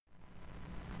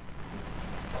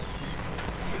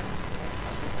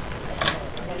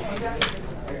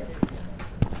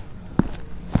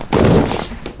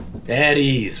At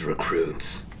ease,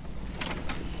 recruits.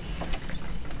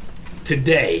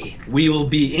 Today, we will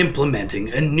be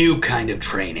implementing a new kind of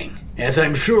training. As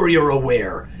I'm sure you're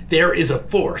aware, there is a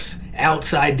force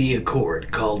outside the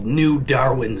Accord called New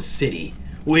Darwin City,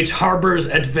 which harbors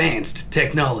advanced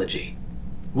technology.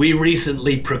 We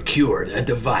recently procured a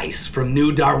device from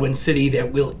New Darwin City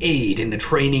that will aid in the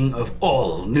training of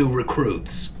all new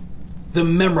recruits. The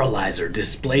Memoralizer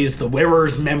displays the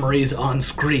wearer's memories on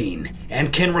screen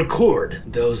and can record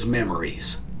those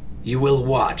memories. You will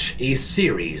watch a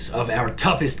series of our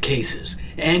toughest cases,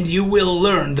 and you will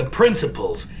learn the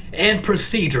principles and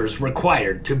procedures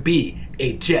required to be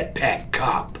a jetpack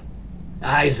cop.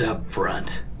 Eyes up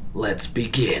front. Let's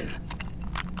begin.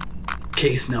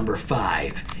 Case number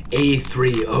 5,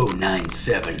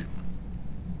 A3097.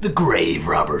 The Grave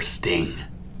Robber Sting.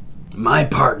 My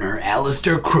partner,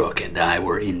 Allistair Crook, and I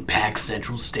were in Pack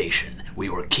Central Station. We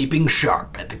were keeping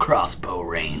sharp at the crossbow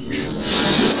range.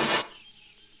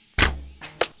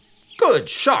 Good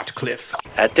shot, Cliff.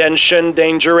 Attention,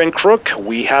 Danger and Crook.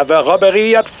 We have a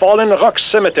robbery at Fallen Rock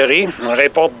Cemetery.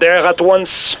 Report there at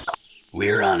once.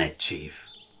 We're on it, Chief.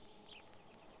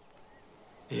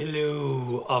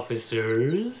 Hello,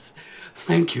 officers.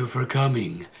 Thank you for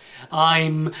coming.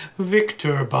 I'm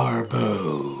Victor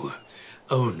Barbeau,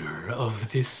 owner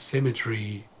of this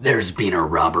cemetery. There's been a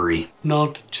robbery.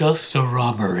 Not just a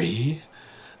robbery,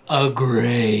 a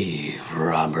grave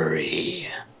robbery.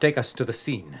 Take us to the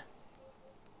scene.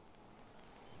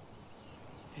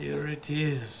 Here it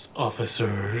is,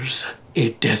 officers.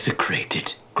 A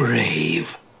desecrated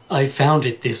grave. I found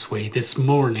it this way this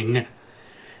morning.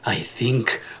 I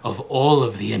think of all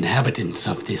of the inhabitants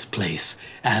of this place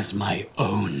as my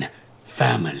own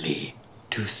family.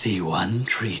 To see one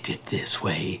treated this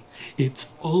way, it's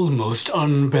almost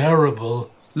unbearable.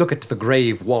 Look at the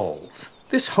grave walls.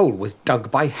 This hole was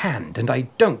dug by hand, and I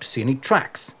don't see any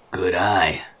tracks. Good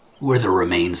eye. Were the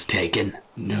remains taken?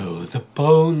 No, the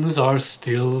bones are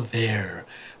still there,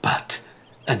 but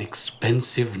an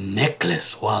expensive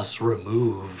necklace was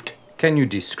removed. Can you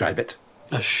describe it?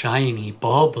 A shiny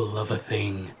bauble of a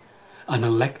thing. An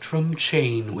electrum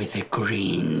chain with a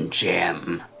green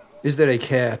gem. Is there a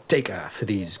caretaker for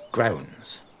these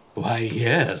grounds? Why,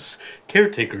 yes.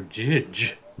 Caretaker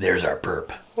Jidge. There's our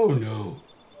perp. Oh, no.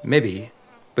 Maybe,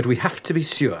 but we have to be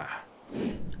sure.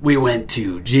 We went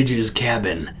to Jidge's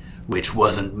cabin, which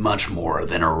wasn't much more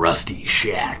than a rusty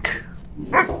shack.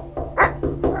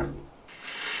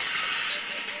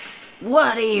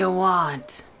 What do you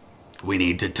want? We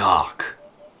need to talk.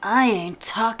 I ain't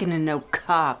talking to no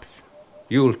cops.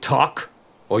 You'll talk,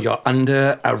 or you're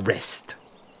under arrest.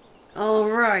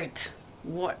 All right.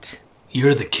 What?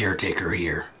 You're the caretaker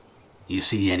here. You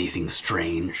see anything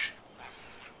strange?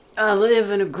 I live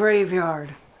in a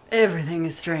graveyard. Everything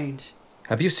is strange.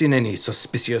 Have you seen any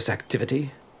suspicious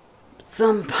activity?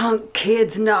 Some punk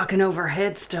kids knocking over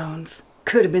headstones.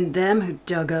 Could have been them who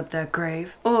dug up that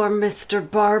grave. Or Mr.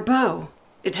 Barbeau.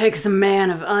 It takes a man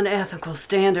of unethical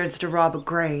standards to rob a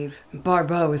grave.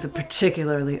 Barbeau is a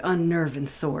particularly unnerving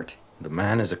sort. The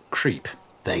man is a creep.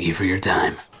 Thank you for your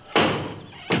time.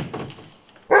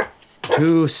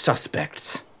 2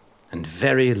 suspects, and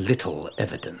very little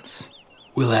evidence.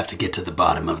 We'll have to get to the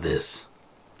bottom of this.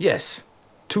 Yes,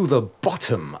 to the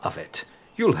bottom of it.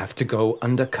 You'll have to go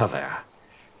undercover.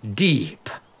 Deep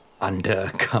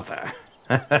undercover.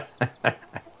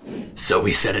 So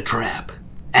we set a trap.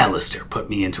 Allistair put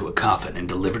me into a coffin and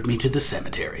delivered me to the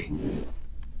cemetery.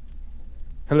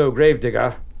 Hello,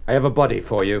 gravedigger. I have a body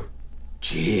for you.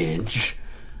 Jidge,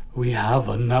 we have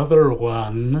another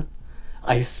one.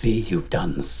 I see you've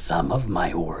done some of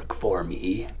my work for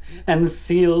me and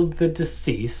sealed the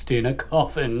deceased in a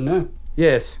coffin.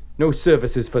 Yes, no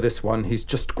services for this one. He's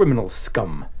just criminal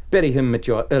scum. Bury him at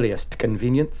your earliest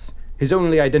convenience. His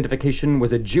only identification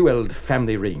was a jeweled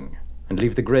family ring. And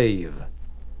leave the grave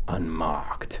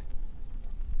unmarked.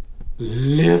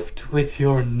 Lift with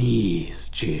your knees,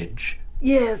 Jidge.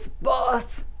 Yes,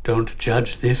 boss. Don't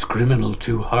judge this criminal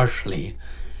too harshly.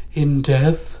 In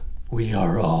death, we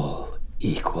are all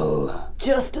equal.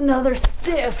 Just another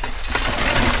stiff.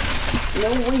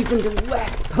 No reason to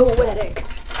wax poetic.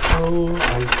 Oh,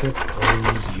 I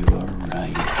suppose you are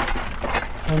right.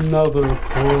 Another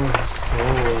poor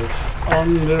soul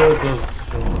under the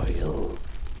soil.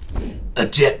 A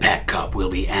jetpack cop will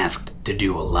be asked to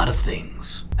do a lot of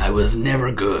things. I was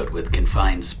never good with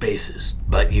confined spaces,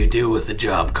 but you do what the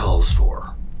job calls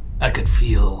for. I could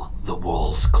feel the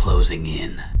walls closing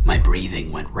in. My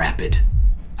breathing went rapid.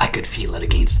 I could feel it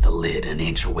against the lid an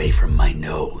inch away from my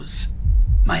nose.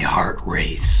 My heart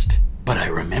raced. But I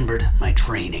remembered my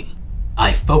training.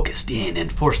 I focused in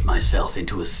and forced myself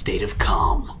into a state of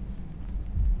calm.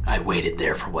 I waited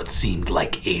there for what seemed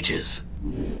like ages.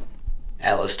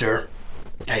 Allistair,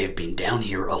 I have been down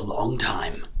here a long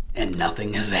time, and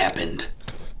nothing has happened.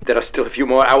 There are still a few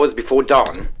more hours before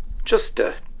dawn. Just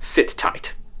sit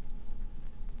tight.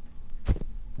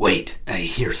 Wait, I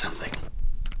hear something.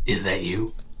 Is that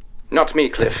you? Not me,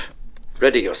 Cliff.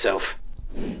 Ready yourself.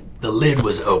 The lid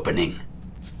was opening.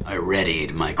 I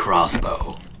readied my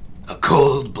crossbow. A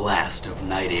cold blast of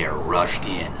night air rushed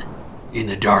in. In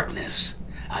the darkness,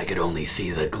 I could only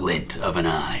see the glint of an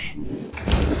eye.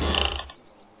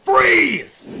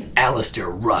 Freeze! Allistair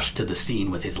rushed to the scene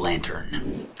with his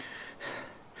lantern.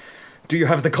 Do you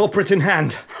have the culprit in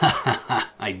hand?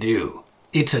 I do.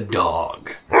 It's a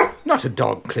dog. Not a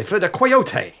dog, Clifford, a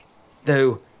coyote.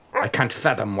 Though I can't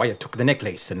fathom why it took the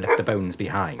necklace and left the bones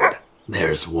behind.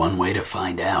 There's one way to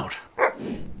find out.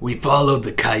 We followed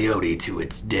the coyote to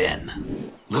its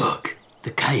den. Look,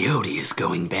 the coyote is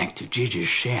going back to Jidge's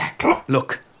shack.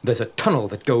 Look, there's a tunnel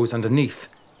that goes underneath.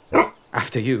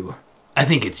 After you. I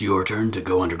think it's your turn to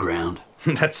go underground.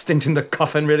 That stint in the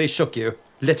coffin really shook you.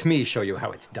 Let me show you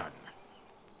how it's done.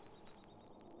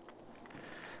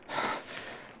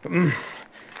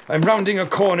 I'm rounding a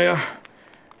corner.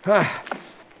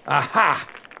 Aha!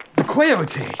 The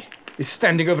coyote is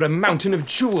standing over a mountain of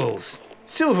jewels,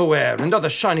 silverware, and other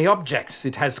shiny objects.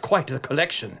 It has quite the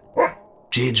collection.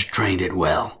 Jidge trained it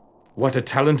well. What a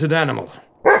talented animal.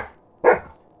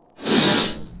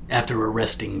 After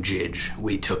arresting Jidge,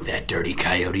 we took that dirty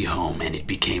coyote home and it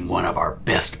became one of our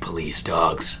best police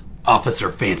dogs.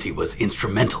 Officer Fancy was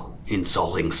instrumental in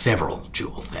solving several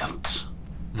jewel thefts.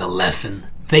 The lesson: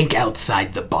 think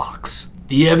outside the box.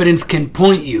 The evidence can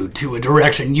point you to a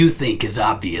direction you think is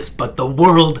obvious, but the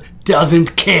world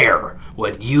doesn't care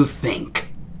what you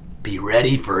think. Be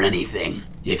ready for anything.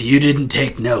 If you didn't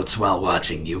take notes while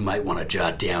watching, you might want to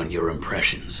jot down your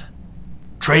impressions.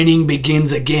 Training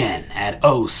begins again at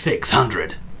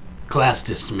 0600. Class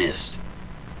dismissed.